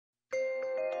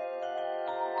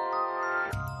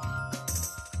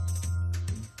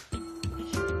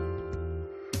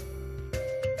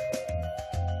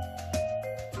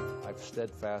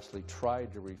steadfastly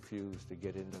tried to refuse to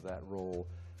get into that role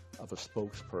of a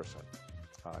spokesperson,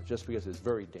 just because it's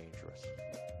very dangerous.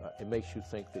 It makes you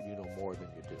think that you know more than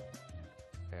you do,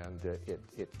 and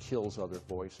it kills other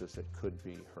voices that could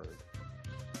be heard.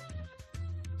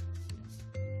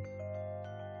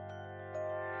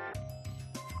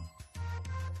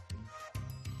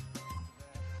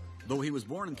 Though he was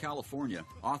born in California,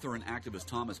 author and activist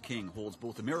Thomas King holds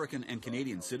both American and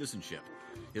Canadian citizenship.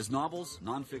 His novels,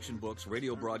 nonfiction books,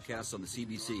 radio broadcasts on the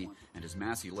CBC, and his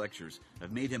Massey lectures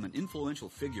have made him an influential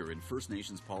figure in First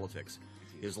Nations politics.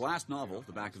 His last novel,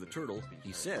 The Back of the Turtle,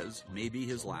 he says may be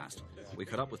his last. We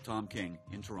caught up with Tom King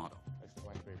in Toronto.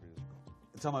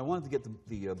 Tom, I wanted to get the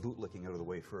bootlicking out of the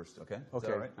way first, okay?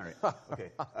 Okay. All right? All right.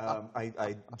 Okay.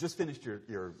 I just finished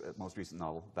your most recent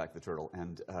novel, Back of the Turtle,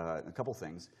 and a couple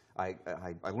things. I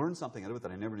learned something out of it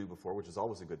that I never knew before, which is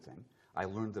always a good thing. I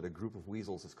learned that a group of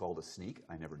weasels is called a sneak.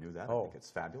 I never knew that. I think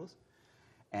it's fabulous.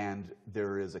 And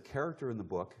there is a character in the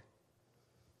book.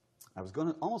 I was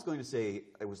almost going to say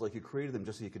it was like you created them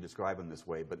just so you could describe him this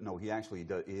way, but no, he actually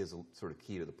is a sort of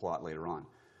key to the plot later on.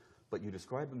 But you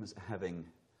describe him as having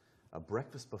a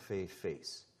breakfast buffet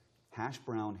face, hash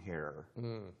brown hair,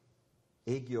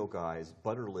 egg yolk eyes,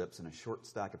 butter lips, and a short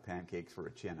stack of pancakes for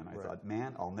a chin. And I thought,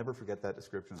 man, I'll never forget that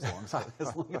description as long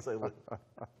as I live.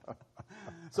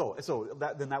 So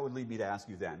that would lead me to ask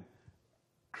you then,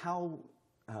 how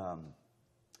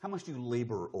much do you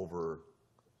labor over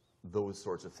those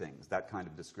sorts of things, that kind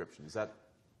of description? Is that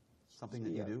something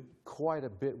that you do? Quite a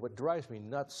bit. What drives me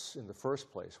nuts in the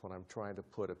first place when I'm trying to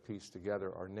put a piece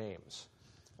together are names.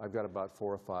 I've got about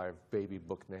 4 or 5 baby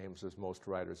book names, as most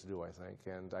writers do, I think,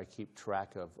 and I keep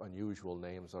track of unusual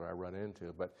names that I run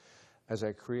into. But as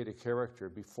I create a character,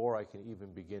 before I can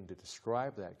even begin to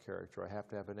describe that character, I have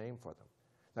to have a name for them.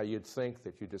 Now, you'd think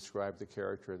that you describe the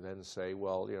character and then say,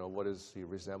 well, you know, what does he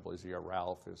resemble? Is he a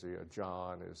Ralph? Is he a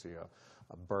John? Is he a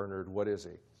Bernard? What is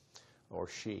he? Or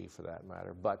she, for that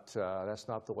matter. But that's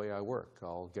not the way I work.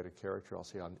 I'll get a character. I'll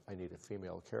say, I need a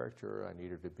female character. I need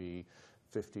her to be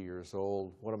 50 years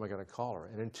old. What am I going to call her?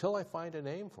 And until I find a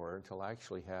name for her, until I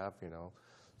actually have, you know,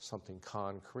 something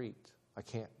concrete, I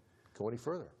can't go any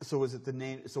further. So is it the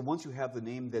name? So once you have the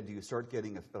name, then do you start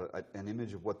getting an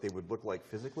image of what they would look like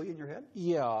physically in your head?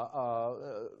 Yeah,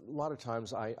 a lot of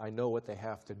times I know what they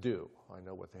have to do. I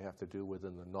know what they have to do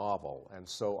within the novel. And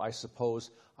so I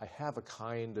suppose I have a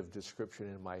kind of description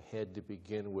in my head to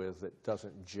begin with that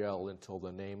doesn't gel until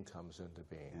the name comes into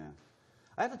being. Yeah.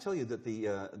 I have to tell you that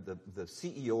the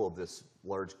CEO of this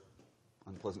large,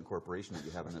 unpleasant corporation that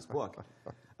you have in this book,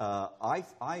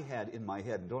 I had in my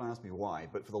head, and don't ask me why,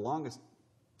 but for the longest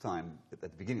time, at the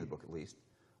beginning of the book at least,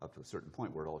 up to a certain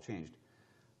point where it all changed,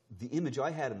 the image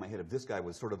I had in my head of this guy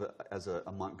was sort of as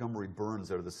a Montgomery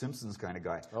Burns out of The Simpsons kind of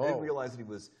guy. Oh. I didn't realize that he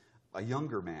was a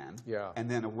younger man,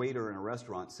 and then a waiter in a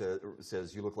restaurant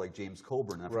says, you look like James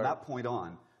Coburn. And from that point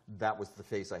on, that was the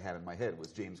face I had in my head,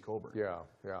 was James Coburn. Yeah,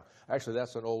 yeah. Actually,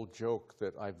 that's an old joke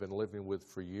that I've been living with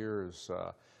for years.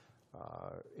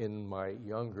 In my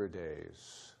younger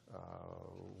days,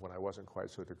 when I wasn't quite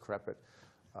so decrepit,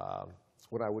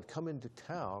 when I would come into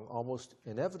town, almost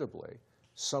inevitably,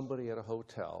 somebody at a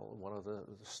hotel, one of the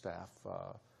staff,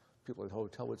 people at the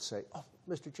hotel would say, "Oh,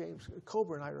 Mr. James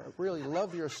Coburn, I really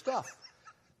love your stuff."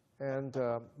 And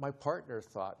my partner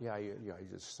thought, yeah, you're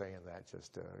just saying that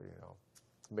just to, you know,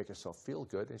 make yourself feel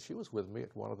good. And she was with me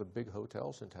at one of the big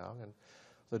hotels in town, and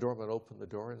the doorman opened the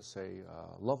door and say,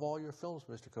 "Love all your films,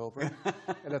 Mr. Coburn."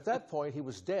 And at that point, he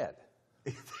was dead.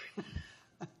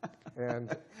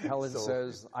 And Helen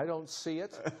says, "I don't see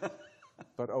it,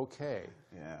 but okay."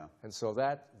 Yeah. And so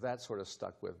that sort of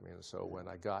stuck with me. And so when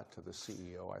I got to the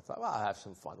CEO, I thought, well, I'll have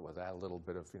some fun with that, a little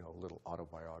bit of, you know, a little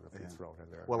autobiography thrown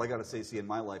in there. Well, I got to say, see, in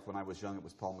my life, when I was young, it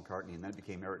was Paul McCartney, and then it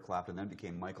became Eric Clapton, then it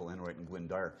became Michael Enright and Glenn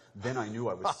Dyer. Then I knew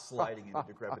I was sliding into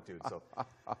decrepitude. So,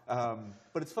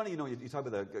 but it's funny, you know, you talk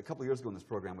about a couple of years ago in this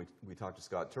program, we talked to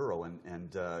Scott Turow,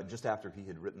 and just after he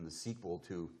had written the sequel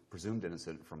to Presumed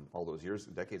Innocent from all those years,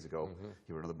 decades ago,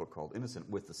 he wrote another book called Innocent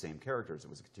with the same characters. It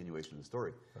was a continuation of the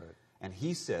story. Right. And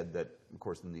he said that, of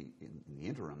course, in the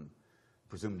interim,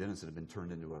 Presumed Innocent had been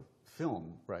turned into a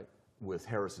film with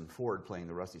Harrison Ford playing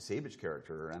the Rusty Sabich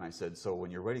character. And I said, so when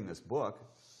you're writing this book,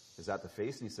 is that the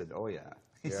face? And he said, oh, yeah.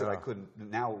 He said, I couldn't,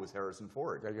 now it was Harrison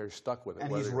Ford. Yeah, you're stuck with it.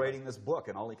 And he's writing this book,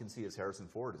 and all he can see is Harrison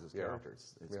Ford as his character.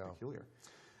 It's peculiar.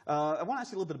 I want to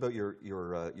ask you a little bit about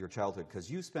your childhood,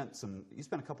 because you spent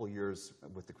a couple of years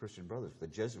with the Christian Brothers, the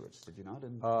Jesuits, did you not?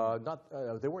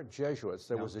 They weren't Jesuits.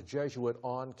 There was a Jesuit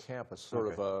on campus,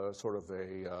 sort of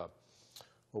a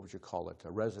what would you call it?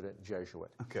 A resident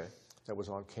Jesuit. Okay. That was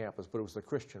on campus, but it was the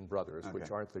Christian Brothers, which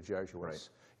aren't the Jesuits.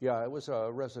 Yeah, it was a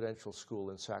residential school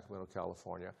in Sacramento,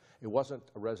 California. It wasn't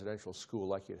a residential school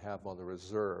like you'd have on the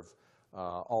reserve,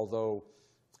 although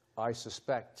I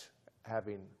suspect,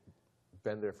 having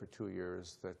been there for 2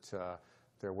 years, that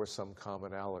there were some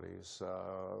commonalities.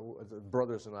 The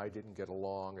brothers and I didn't get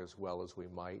along as well as we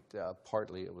might.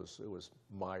 Partly it was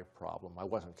my problem. I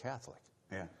wasn't Catholic.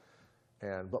 Yeah.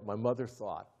 But my mother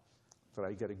thought that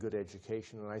I'd get a good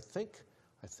education, and I think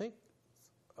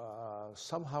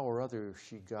somehow or other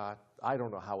she got, I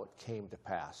don't know how it came to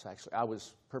pass, actually. I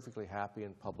was perfectly happy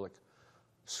in public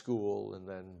school, and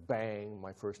then bang,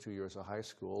 my first 2 years of high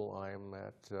school, I'm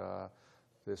at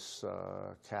this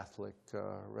Catholic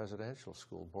residential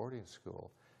school, boarding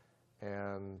school.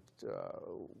 And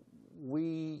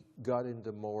we got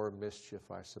into more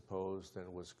mischief, I suppose,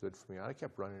 than was good for me. I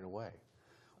kept running away.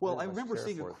 Well, I remember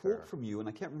seeing a quote from you, and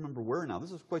I can't remember where now.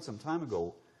 This was quite some time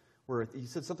ago, where you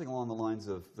said something along the lines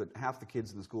of that half the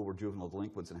kids in the school were juvenile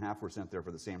delinquents and half were sent there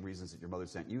for the same reasons that your mother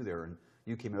sent you there, and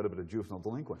you came out of it a juvenile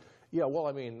delinquent. Yeah, well,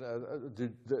 I mean,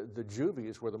 the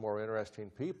juvies were the more interesting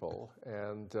people,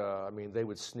 and I mean, they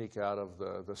would sneak out of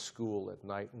the school at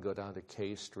night and go down to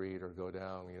K Street or go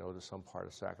down, you know, to some part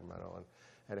of Sacramento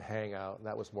and hang out, and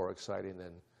that was more exciting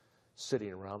than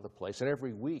sitting around the place. And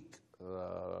every week,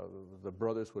 the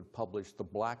brothers would publish the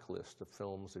blacklist of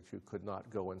films that you could not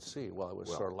go and see. Well, it was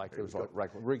sort of like, it was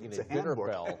like ringing a dinner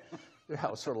bell. Yeah,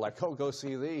 it was sort of like, oh, go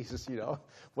see these, you know.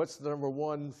 What's the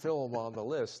 #1 film on the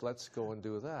list? Let's go and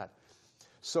do that.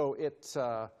 So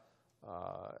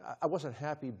I wasn't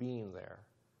happy being there,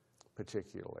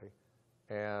 particularly.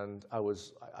 And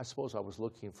I suppose I was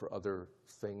looking for other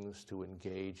things to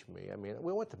engage me. I mean,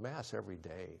 we went to Mass every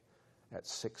day at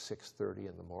 6:30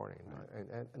 in the morning. Right.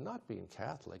 And not being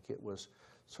Catholic, it was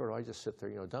sort of, I just sit there,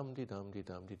 you know,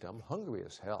 dum-de-dum-de-dum-de-dum, hungry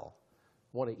as hell.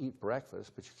 Want to eat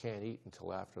breakfast, but you can't eat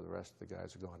until after the rest of the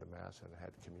guys have gone to Mass and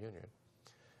had communion.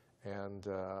 And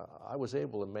I was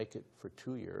able to make it for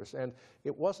 2 years. And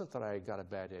it wasn't that I got a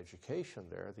bad education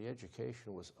there. The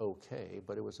education was okay,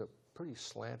 but it was a pretty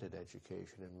slanted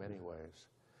education in many ways.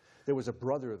 There was a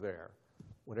brother there.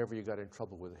 Whenever you got in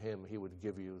trouble with him, he would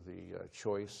give you the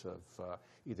choice of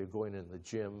either going in the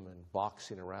gym and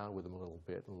boxing around with him a little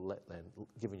bit and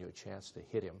giving you a chance to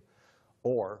hit him,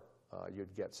 or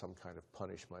you'd get some kind of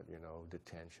punishment, you know,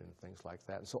 detention, things like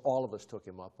that. And so all of us took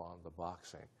him up on the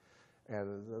boxing.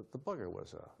 And the bugger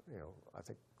was, you know, I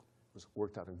think was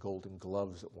worked out in Golden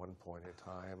Gloves at one point in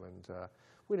time, and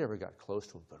we never got close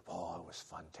to him, but oh, it was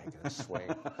fun taking a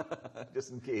swing.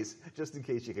 just in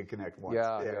case you could connect once.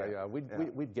 Yeah.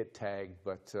 We'd get tagged,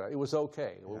 but it was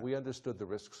okay. Yeah. We understood the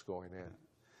risks going in. Yeah.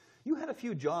 You had a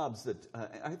few jobs that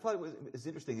I thought it was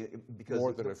interesting because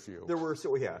more than a few. There were,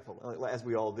 so yeah, as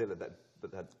we all did at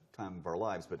that time of our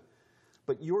lives,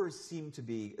 but yours seemed to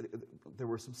be,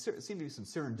 seemed to be some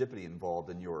serendipity involved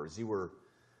in yours. You were,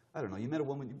 I don't know, you met a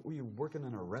woman, were you working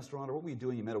in a restaurant, or what were you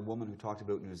doing? You met a woman who talked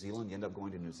about New Zealand, you ended up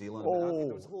going to New Zealand. Oh. I think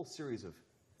there was a whole series of...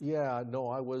 Yeah, no,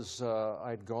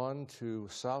 I'd gone to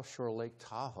South Shore Lake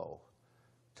Tahoe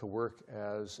to work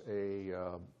as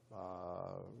a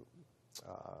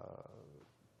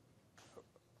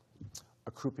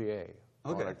croupier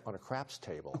on a craps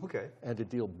table, and to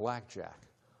deal blackjack.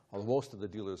 Most of the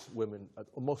dealers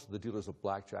of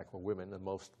blackjack were women, and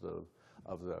most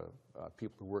of the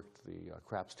people who worked the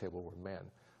craps table were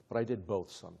men. But I did both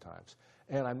sometimes.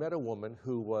 And I met a woman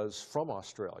who was from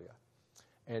Australia,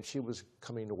 and she was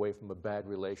coming away from a bad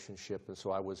relationship, and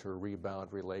so I was her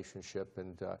rebound relationship,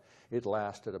 and it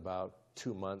lasted about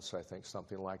 2 months, I think,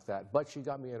 something like that. But she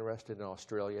got me interested in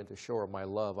Australia, and to show her my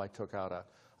love, I took out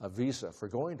a visa for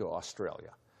going to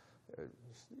Australia.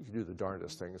 You do the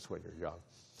darndest things when you're young.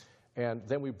 And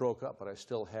then we broke up, but I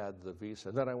still had the visa.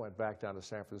 And then I went back down to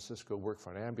San Francisco, worked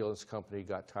for an ambulance company,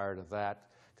 got tired of that,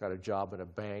 got a job in a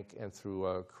bank, and through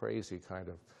a crazy kind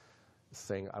of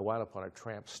thing, I wound up on a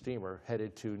tramp steamer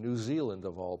headed to New Zealand,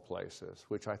 of all places,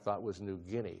 which I thought was New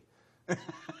Guinea.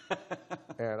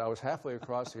 And I was halfway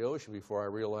across the ocean before I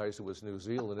realized it was New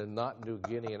Zealand and not New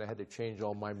Guinea, and I had to change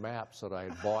all my maps that I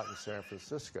had bought in San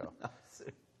Francisco.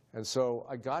 And so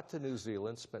I got to New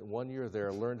Zealand, spent 1 year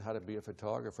there, learned how to be a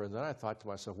photographer, and then I thought to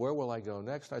myself, where will I go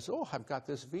next? I said, oh, I've got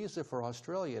this visa for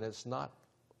Australia, and it's not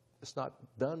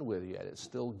done with yet. It's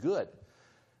still good.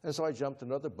 And so I jumped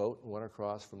another boat and went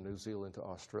across from New Zealand to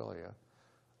Australia.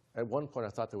 At one point, I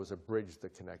thought there was a bridge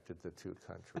that connected the two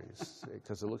countries,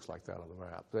 because it looks like that on the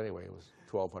map. But anyway, it was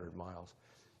 1,200 miles.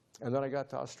 And then I got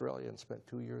to Australia and spent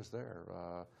 2 years there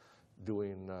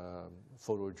doing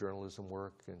photojournalism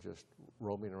work and just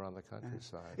roaming around the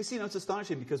countryside. You see, it's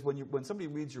astonishing because when somebody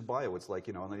reads your bio, it's like,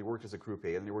 and then he worked as a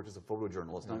croupier, and then he worked as a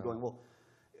photojournalist. And I'm going, well,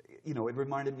 you know, it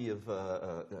reminded me of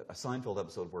a Seinfeld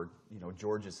episode where, you know,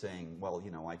 George is saying, well, you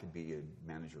know, I could be a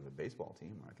manager of a baseball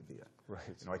team, or I could be a,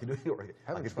 you know, I could do, or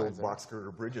I could build box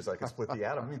girder bridges, I could split the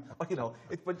atom. I mean, you know,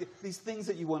 but these things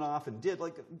that you went off and did,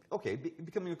 like, okay,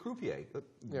 becoming a croupier.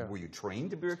 Were you trained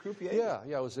to be a croupier?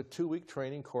 Yeah, it was a 2-week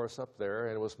training course up there,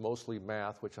 and it was mostly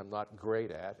math, which I'm not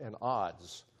great at, and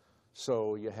odds.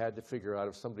 So you had to figure out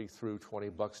if somebody threw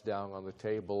 $20 down on the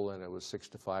table and it was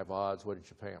 6-5 odds, what did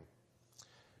you pay them?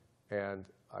 And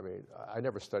I mean, I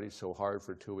never studied so hard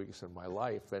for 2 weeks in my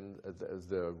life, and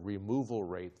the removal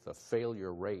rate, the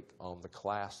failure rate on the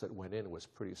class that went in was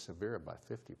pretty severe, about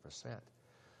 50%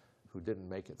 who didn't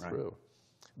make it through.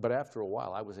 But after a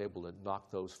while, I was able to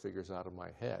knock those figures out of my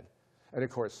head. And of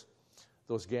course,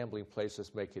 those gambling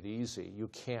places make it easy. You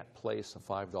can't place a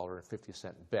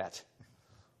 $5.50 bet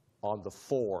on the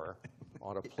 4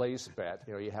 on a place bet.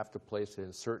 You know, you have to place it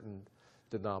in certain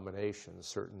denominations,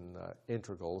 certain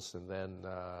integrals, and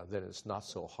then it's not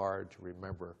so hard to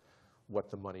remember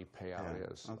what the money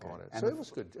payout is on it. And so it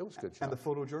was good. It was good. And the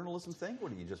photojournalism thing?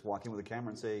 What, do you just walk in with a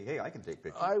camera and say, hey, I can take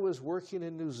pictures? I was working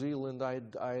in New Zealand. I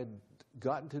had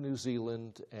gotten to New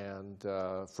Zealand, and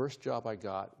first job I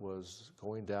got was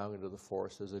going down into the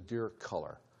forest as a deer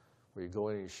culler, where you go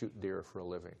in and you shoot deer for a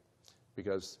living,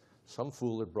 because some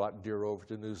fool had brought deer over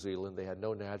to New Zealand. They had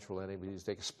no natural enemies.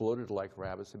 They exploded like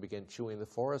rabbits. They began chewing the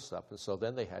forests up. And so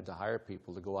then they had to hire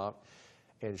people to go out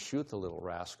and shoot the little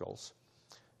rascals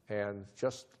and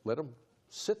just let them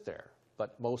sit there.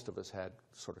 But most of us had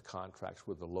sort of contracts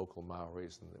with the local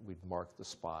Maoris, and we'd mark the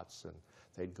spots, and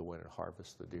they'd go in and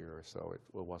harvest the deer. So it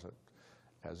wasn't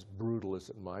as brutal as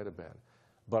it might have been.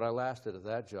 But I lasted at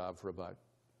that job for about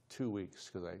 2 weeks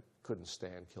because I couldn't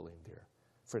stand killing deer,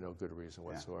 for no good reason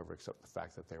whatsoever, except the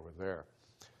fact that they were there.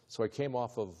 So I came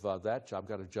off of that job,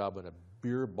 got a job in a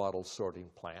beer bottle sorting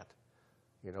plant,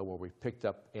 you know, where we picked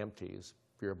up empties,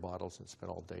 beer bottles, and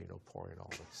spent all day, you know, pouring all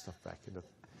that stuff back into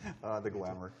the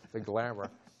glamour. The glamour.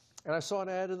 And I saw an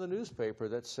ad in the newspaper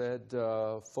that said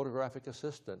photographic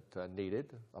assistant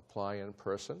needed, apply in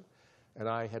person. And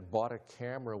I had bought a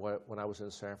camera when I was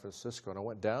in San Francisco, and I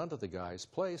went down to the guy's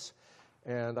place,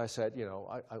 and I said, you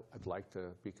know, I'd like to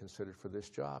be considered for this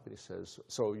job. And he says,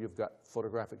 so you've got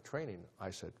photographic training? I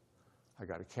said, I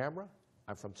got a camera.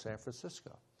 I'm from San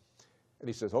Francisco. And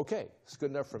he says, okay, it's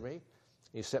good enough for me.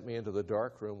 He sent me into the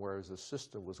dark room where his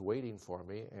assistant was waiting for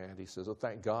me, and he says, oh,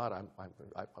 thank God,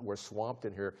 we're swamped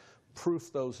in here.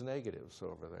 Proof those negatives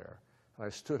over there. And I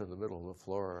stood in the middle of the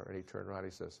floor, and he turned around,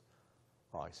 he says,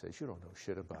 oh, he says, you don't know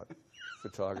shit about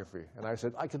photography. And I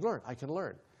said, I can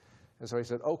learn. And so he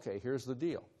said, okay, here's the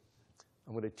deal.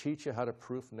 I'm going to teach you how to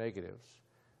proof negatives,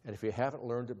 and if you haven't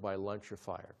learned it by lunch, you're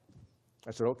fired. I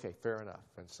said, okay, fair enough.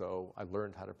 And so I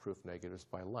learned how to proof negatives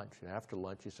by lunch. And after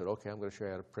lunch, he said, okay, I'm going to show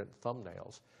you how to print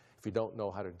thumbnails. If you don't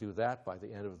know how to do that by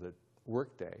the end of the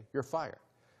workday, you're fired.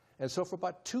 And so for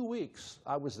about 2 weeks,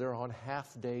 I was there on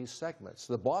half-day segments.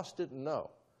 The boss didn't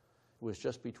know. It was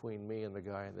just between me and the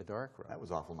guy in the dark room. That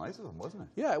was awful nice of him, wasn't it?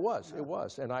 Yeah, it was. Yeah. It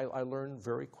was. And I learned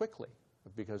very quickly,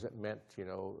 because it meant, you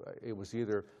know, it was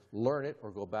either learn it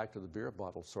or go back to the beer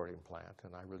bottle sorting plant,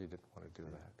 and I really didn't want to do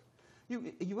that.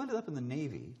 You ended up in the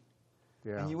Navy,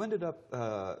 and you ended up,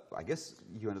 I guess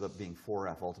you ended up being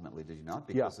 4F ultimately, did you not?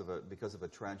 Because of a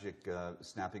tragic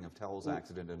snapping of towels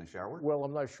accident in a shower? Well,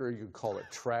 I'm not sure you could call it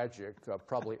tragic.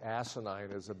 Probably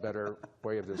asinine is a better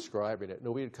way of describing it.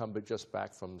 No, we had come just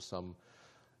back from some,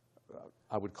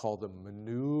 I would call them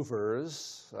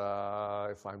maneuvers,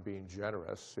 if I'm being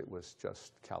generous. It was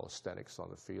just calisthenics on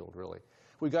the field, really.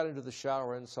 We got into the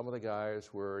shower, and some of the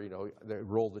guys were, you know, they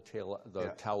rolled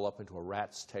the towel up into a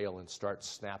rat's tail and start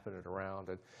snapping it around.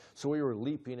 And so we were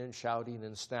leaping and shouting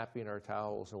and snapping our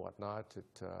towels and whatnot.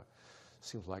 It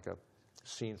seems like a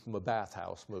scene from a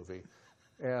bathhouse movie.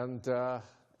 And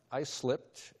I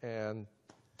slipped and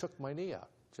took my knee out,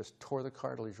 just tore the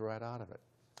cartilage right out of it.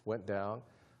 Went down,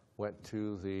 went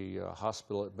to the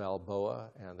hospital at Balboa,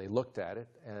 and they looked at it.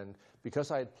 And because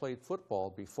I had played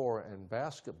football before and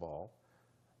basketball,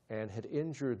 and had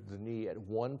injured the knee at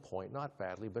one point, not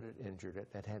badly, but it injured it,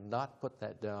 and had not put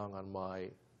that down on my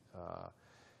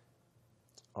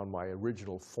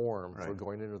original form for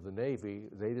going into the Navy,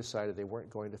 they decided they weren't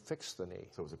going to fix the knee.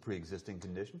 So it was a pre-existing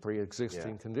condition?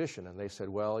 Pre-existing condition. And they said,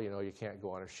 well, you know, you can't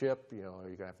go on a ship, you know,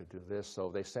 you're going to have to do this. So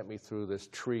they sent me through this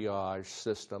triage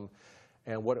system.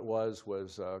 And what it was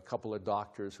a couple of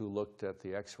doctors who looked at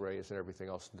the x-rays and everything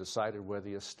else and decided whether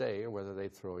you stay or whether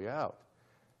they'd throw you out.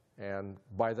 And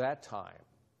by that time,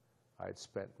 I'd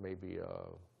spent maybe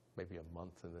a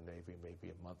month in the Navy,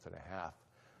 maybe a month and a half.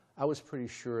 I was pretty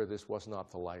sure this was not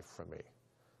the life for me.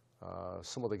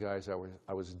 Some of the guys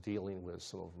I was dealing with,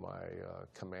 some of my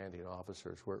commanding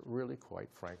officers, were really, quite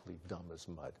frankly, dumb as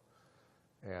mud.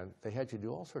 And they had you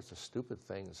do all sorts of stupid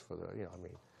things for the, I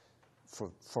mean,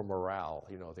 for morale.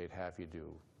 They'd have you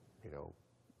do,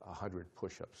 100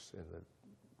 push-ups in the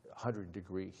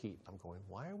 100-degree heat. I'm going,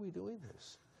 why are we doing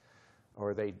this?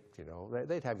 Or they'd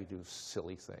have you do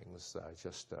silly things,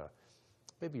 just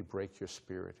maybe break your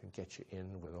spirit and get you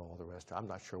in with all the rest. I'm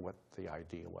not sure what the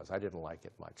idea was. I didn't like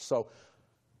it much. So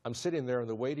I'm sitting there in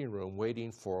the waiting room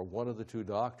waiting for one of the two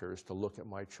doctors to look at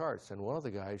my charts. And one of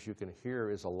the guys you can hear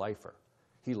is a lifer.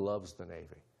 He loves the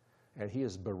Navy. And he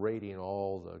is berating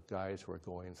all the guys who are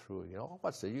going through,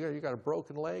 what's it? You got a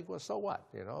broken leg? Well, so what?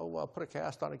 Well, put a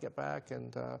cast on it, get back,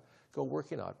 and go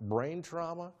working out. Brain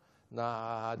trauma?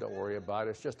 Nah, don't worry about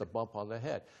it. It's just a bump on the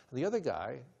head. And the other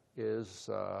guy is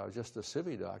just a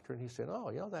civvy doctor, and he's saying,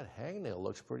 oh, that hangnail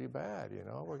looks pretty bad.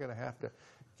 We're going to have to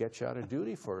get you out of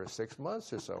duty for 6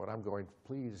 months or so. And I'm going,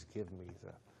 please give me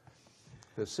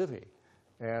the civvy.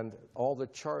 And all the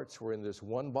charts were in this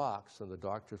one box, and the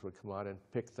doctors would come out and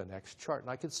pick the next chart. And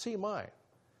I could see mine.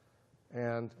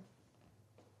 And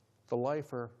the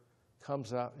lifer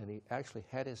comes out, and he actually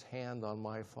had his hand on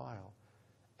my file.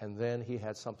 And then he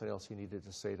had something else he needed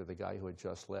to say to the guy who had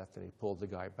just left, and he pulled the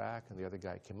guy back, and the other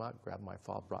guy came out, grabbed my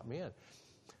file, brought me in.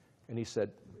 And he says,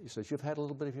 you've had a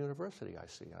little bit of university, I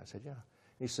see. And I said, yeah. And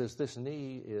he says, this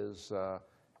knee is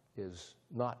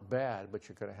not bad, but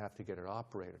you're going to have to get it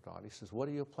operated on. He says, what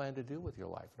do you plan to do with your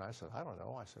life? And I said, I don't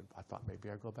know. I said, I thought maybe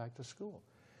I'd go back to school.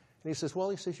 And he says,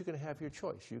 well, you can have your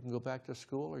choice. You can go back to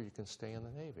school or you can stay in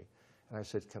the Navy. And I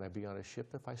said, can I be on a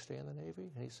ship if I stay in the Navy?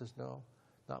 And he says, no,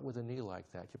 not with a knee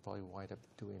like that. You probably wind up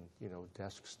doing,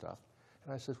 desk stuff.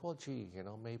 And I said, well, gee,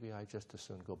 maybe I just as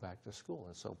soon go back to school.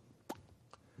 And so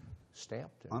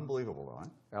stamped it. Unbelievable,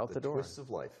 huh? Out the door. The twists of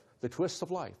life. The twists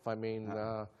of life. I mean...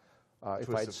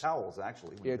 twist of towels,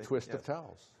 actually. Yeah, twist of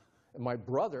towels. And my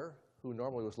brother, who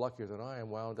normally was luckier than I am,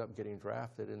 wound up getting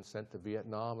drafted and sent to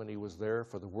Vietnam, and he was there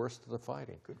for the worst of the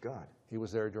fighting. Good God. He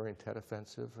was there during Tet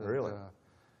Offensive. And, really?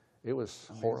 It was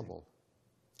amazing. Horrible.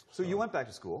 So you went back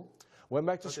to school? Went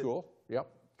back to school, yep.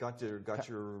 Got your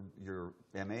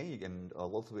MA and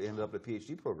ultimately ended up at a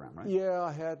PhD program, right? Yeah,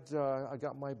 I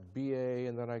got my BA,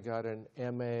 and then I got an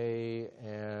MA,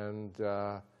 and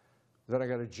then I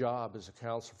got a job as a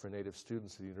counselor for Native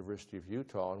students at the University of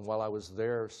Utah. And while I was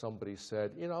there, somebody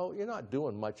said, you're not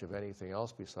doing much of anything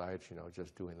else besides,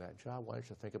 just doing that job. Why don't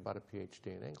you think about a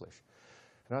PhD in English?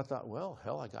 And I thought, well,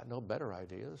 hell, I got no better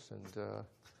ideas. And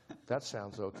that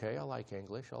sounds okay. I like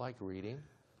English. I like reading.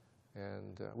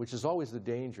 And which is always the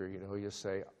danger, you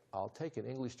say, I'll take an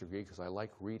English degree because I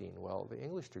like reading. Well, the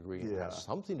English degree has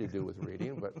something to do with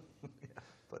reading, but...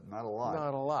 But not a lot.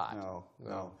 Not a lot.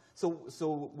 No.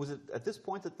 So was it at this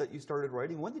point that you started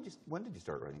writing? When did you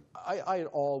start writing? I had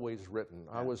always written.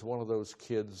 Yeah. I was one of those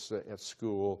kids at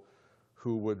school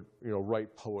who would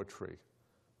write poetry,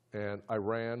 and I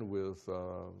ran with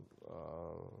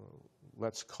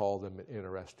let's call them an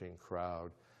interesting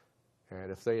crowd. And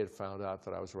if they had found out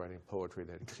that I was writing poetry,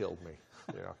 they'd killed me.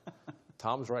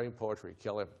 Tom's writing poetry,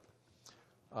 kill him.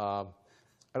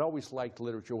 I'd always liked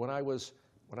literature. When I was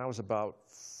about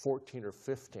 14 or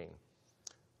 15,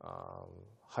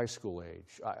 high school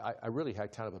age, I really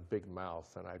had kind of a big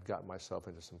mouth, and I'd gotten myself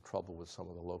into some trouble with some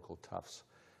of the local toughs.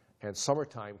 And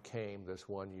summertime came this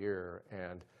one year,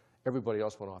 and everybody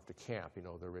else went off to camp.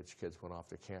 The rich kids went off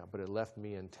to camp, but it left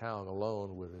me in town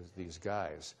alone with these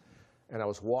guys. And I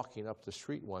was walking up the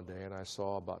street one day, and I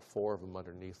saw about 4 of them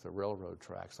underneath the railroad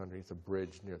tracks, underneath a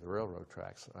bridge near the railroad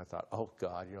tracks. And I thought, oh,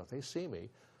 God, if they see me, I'm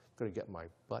going to get my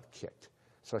butt kicked.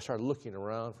 So I started looking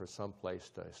around for some place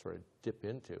to sort of dip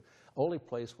into. Only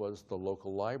place was the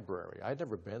local library. I'd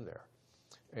never been there.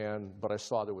 But I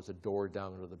saw there was a door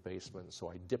down into the basement, so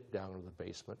I dipped down into the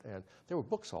basement, and there were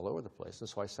books all over the place. And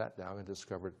so I sat down and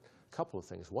discovered a couple of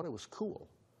things. One, it was cool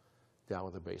down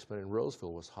in the basement, and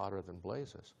Roseville was hotter than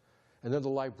blazes. And then the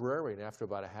librarian, after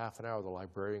about a half an hour, the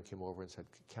librarian came over and said,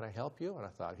 can I help you? And I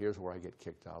thought, here's where I get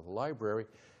kicked out of the library.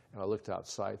 And I looked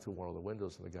outside through one of the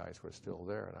windows, and the guys were still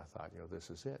there. And I thought,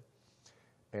 this is it.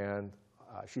 And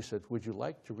she said, would you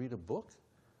like to read a book?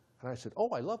 And I said, oh,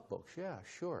 I love books. Yeah,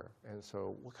 sure. And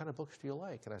so what kind of books do you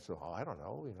like? And I said, oh, I don't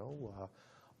know.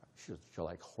 She said, do you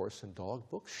like horse and dog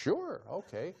books? Sure,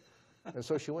 okay. And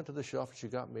so she went to the shelf, and she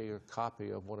got me a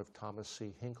copy of one of Thomas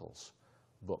C. Hinkle's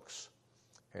books.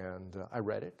 And I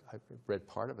read it. I read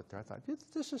part of it there. I thought,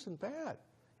 this isn't bad.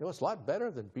 It's a lot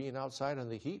better than being outside in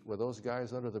the heat with those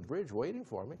guys under the bridge waiting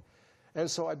for me.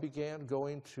 And so I began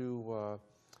going to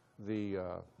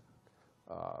the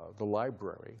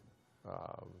library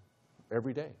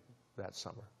every day that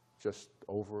summer. just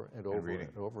over and over and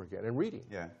over again. And reading.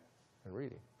 Yeah. And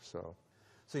reading. So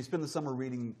you spend the summer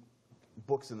reading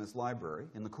books in this library,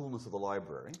 in the coolness of the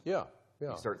library. Yeah.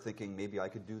 Yeah. You start thinking, maybe I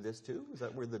could do this too? Is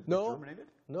that where the No, germinated?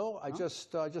 no, I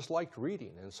just liked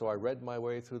reading, and so I read my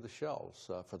way through the shelves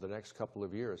for the next couple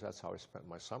of years. That's how I spent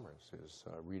my summers, is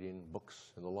reading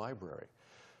books in the library.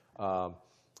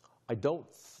 I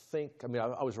don't think, I mean,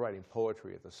 I was writing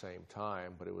poetry at the same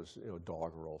time, but it was,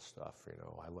 doggerel stuff,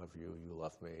 I love you, you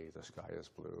love me, the sky is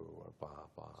blue, or blah,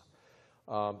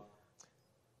 blah.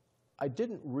 I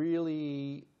didn't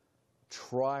really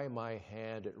try my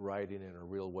hand at writing in a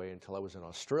real way until I was in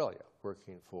Australia,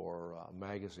 working for a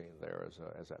magazine there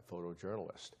as that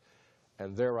photojournalist.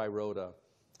 And there I wrote a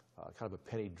kind of a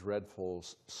Penny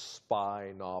Dreadful's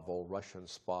spy novel, Russian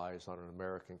spies on an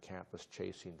American campus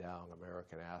chasing down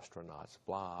American astronauts,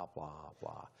 blah, blah,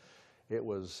 blah. It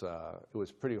was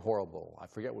pretty horrible. I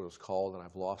forget what it was called, and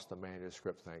I've lost the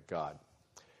manuscript, thank God.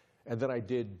 And then I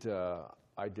did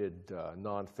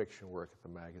nonfiction work at the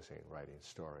magazine, writing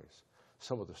stories.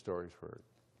 Some of the stories were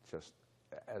just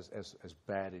as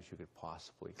bad as you could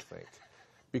possibly think.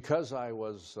 Because I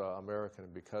was American,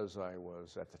 and because I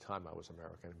was, at the time I was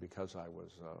American, and because I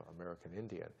was American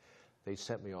Indian, they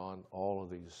sent me on all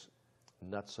of these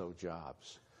nutso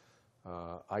jobs.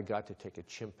 I got to take a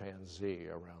chimpanzee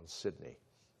around Sydney,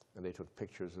 and they took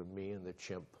pictures of me and the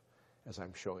chimp as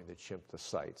I'm showing the chimp the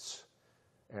sights.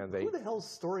 And Who the hell's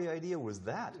story idea was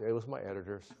that? It was my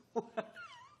editors.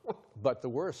 But the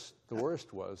worst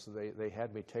was they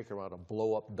had me take her on a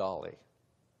blow-up dolly.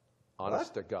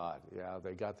 Honest to God. Yeah,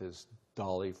 they got this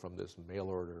dolly from this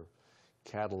mail-order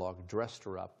catalog, dressed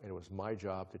her up, and it was my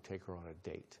job to take her on a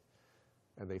date.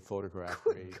 And they photographed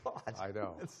me. God. I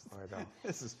know.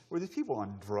 Were these people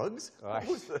on drugs?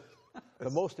 The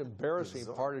most embarrassing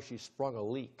part is she sprung a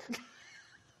leak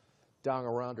down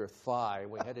around her thigh.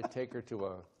 We had to take her to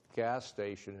a gas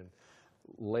station and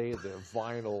lay the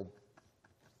vinyl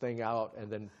thing out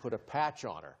and then put a patch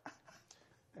on her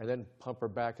and then pump her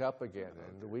back up again.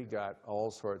 And we got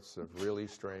all sorts of really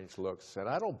strange looks. And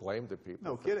I don't blame the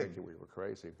people for thinking we were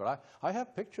crazy. But I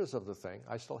have pictures of the thing.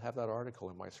 I still have that article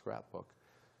in my scrapbook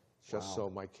just so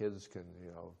my kids can,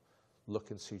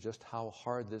 look and see just how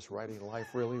hard this writing life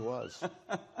really was.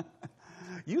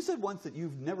 You said once that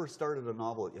you've never started a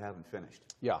novel that you haven't finished.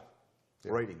 Yeah.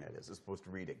 Writing, that is, as opposed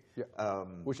to reading. Yeah.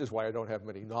 Which is why I don't have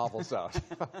many novels out.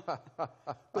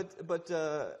 But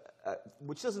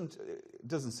which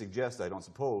doesn't suggest, I don't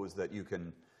suppose, that you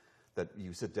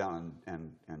sit down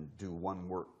and do one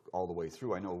work all the way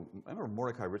through. I remember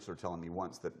Mordecai Richler telling me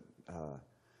once that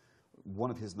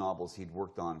one of his novels he'd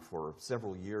worked on for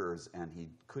several years, and he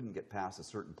couldn't get past a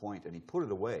certain point, and he put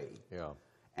it away. Yeah.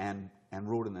 And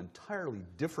wrote an entirely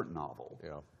different novel.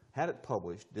 Yeah. Had it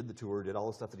published, did the tour, did all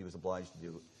the stuff that he was obliged to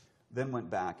do, then went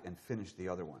back and finished the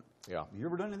other one. Yeah. Have you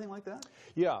ever done anything like that?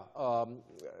 Yeah.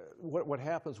 What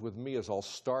happens with me is I'll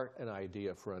start an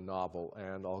idea for a novel,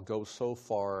 and I'll go so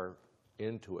far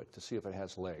into it to see if it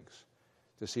has legs,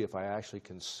 to see if I actually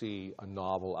can see a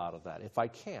novel out of that. If I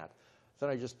can't, then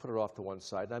I just put it off to one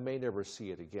side, and I may never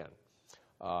see it again.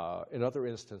 In other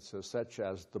instances, such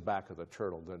as The Back of the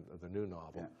Turtle, the new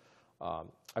novel,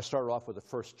 I started off with the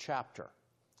first chapter.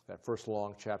 That first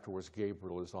long chapter where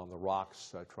Gabriel is on the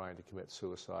rocks trying to commit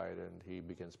suicide, and he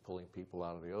begins pulling people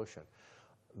out of the ocean.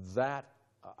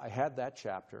 I had that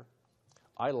chapter.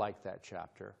 I liked that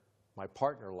chapter. My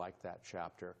partner liked that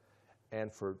chapter.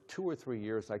 And for 2 or 3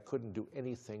 years, I couldn't do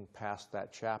anything past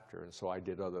that chapter. And so I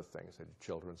did other things. I did a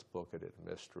children's book. I did a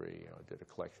mystery. I did a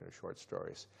collection of short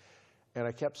stories. And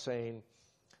I kept saying,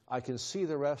 I can see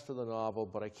the rest of the novel,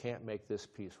 but I can't make this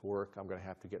piece work. I'm going to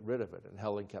have to get rid of it. And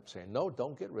Helen kept saying, no,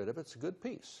 don't get rid of it. It's a good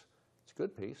piece. It's a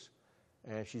good piece.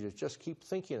 And she said, just keep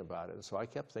thinking about it. And so I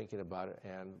kept thinking about it.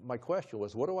 And my question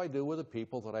was, what do I do with the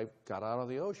people that I got out of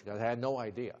the ocean? I had no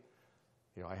idea.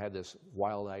 I had this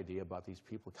wild idea about these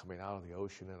people coming out of the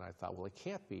ocean, and I thought, well, it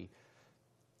can't be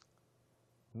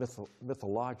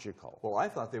mythological. Well, I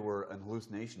thought they were an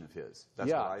hallucination of his.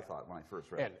 That's what I thought when I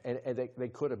first read it. And they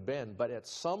could have been, but at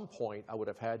some point I would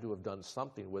have had to have done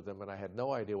something with them, and I had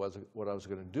no idea what I was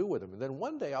going to do with them. And then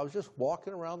one day I was just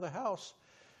walking around the house,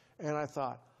 and I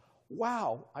thought,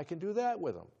 wow, I can do that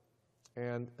with them.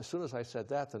 And as soon as I said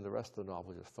that, then the rest of the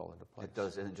novel just fell into place. It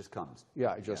does, and it just comes.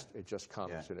 Yeah, it just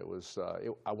comes. Yeah. And it was,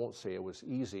 I won't say it was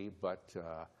easy, but...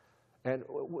 And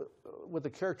with a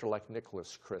character like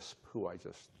Nicholas Crisp, who I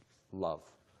just love.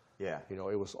 Yeah. It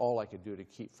was all I could do to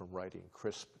keep from writing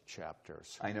crisp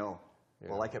chapters. I know. Yeah.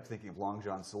 Well, I kept thinking of Long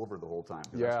John Silver the whole time.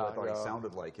 That's what I thought he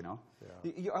sounded like,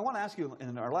 Yeah. I want to ask you,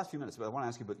 in our last few minutes, but I want to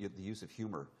ask you about the use of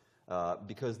humor.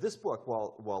 Because this book,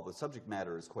 while the subject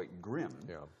matter is quite grim,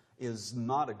 Yeah. is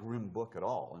not a grim book at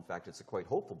all. In fact, it's a quite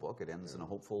hopeful book. It ends in a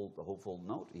hopeful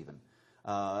note, even.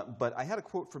 But I had a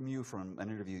quote from you from an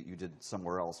interview you did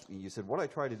somewhere else. You said, "What I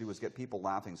try to do is get people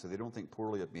laughing so they don't think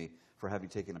poorly of me for having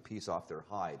taken a piece off their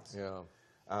hides." Yeah.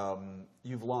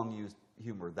 You've long used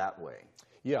humor that way.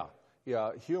 Yeah.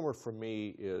 Yeah. Humor for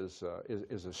me is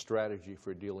a strategy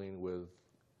for dealing with,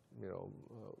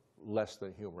 less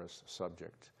than humorous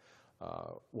subject.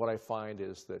 What I find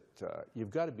is that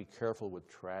you've got to be careful with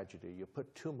tragedy. You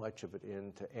put too much of it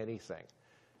into anything,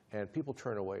 and people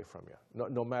turn away from you.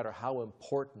 No matter how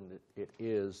important it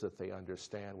is that they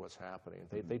understand what's happening,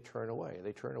 they turn away.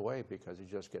 They turn away because it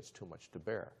just gets too much to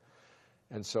bear.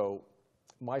 And so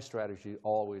my strategy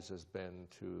always has been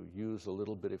to use a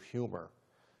little bit of humor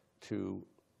to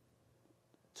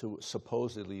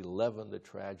supposedly leaven the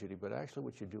tragedy, but actually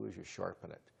what you do is you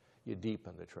sharpen it. You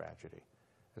deepen the tragedy.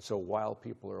 And so while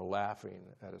people are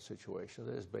laughing at a situation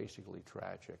that is basically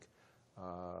tragic,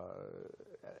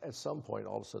 at some point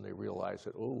all of a sudden they realize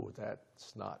that, oh,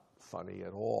 that's not funny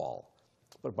at all.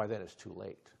 But by then it's too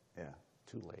late. Yeah.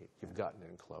 Too late. You've gotten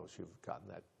in close. You've gotten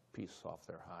that piece off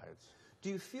their hides. Do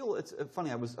you feel, it's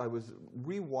funny, I was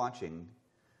re-watching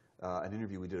an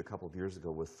interview we did a couple of years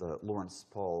ago with Lawrence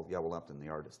Paul Yawalepton, the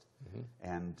artist. Mm-hmm.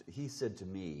 And he said to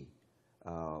me,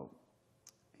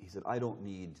 he said,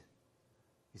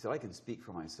 I can speak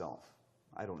for myself.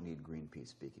 I don't need Greenpeace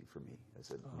speaking for me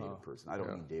as a Native person. I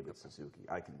don't need David Suzuki.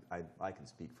 I can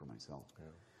speak for myself.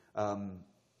 Yeah.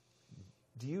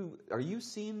 Are you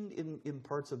seen in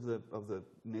parts of the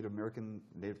Native American,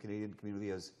 Native Canadian community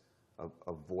as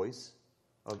a voice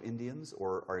of Indians,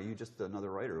 or are you just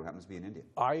another writer who happens to be an Indian?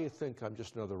 I think I'm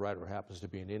just another writer who happens to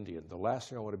be an Indian. The last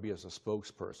thing I want to be is a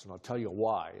spokesperson. I'll tell you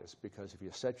why. Is because if you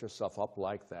set yourself up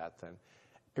like that, then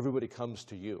everybody comes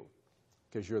to you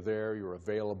because you're there, you're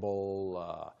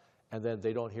available, and then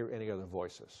they don't hear any other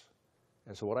voices.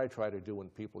 And so what I try to do when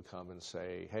people come and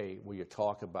say, hey, will you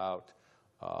talk about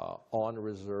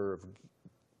on-reserve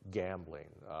gambling,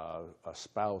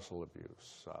 spousal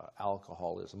abuse,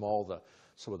 alcoholism, all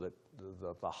some of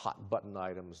the hot button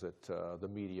items that the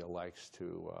media likes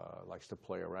to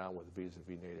play around with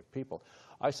vis-a-vis Native people.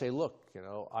 I say, look,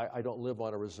 I don't live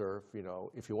on a reserve.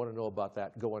 If you want to know about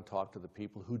that, go and talk to the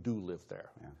people who do live there.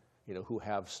 Yeah. Who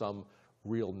have some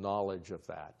real knowledge of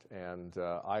that. And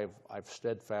I've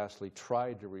steadfastly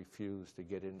tried to refuse to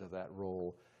get into that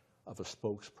role of a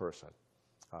spokesperson,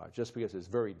 just because it's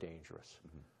very dangerous.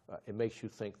 Mm-hmm. It makes you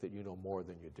think that you know more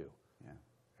than you do. Yeah.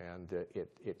 And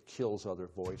it kills other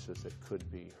voices that could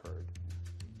be heard.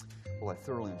 Well, I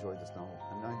thoroughly enjoyed this novel,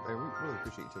 and I really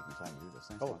appreciate you taking the time to do this.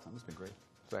 Thanks a lot, Tom. It's been great.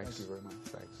 Thanks. Thank you very much.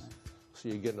 Thanks. So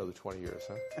you get another 20 years,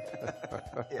 huh?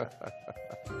 Yeah.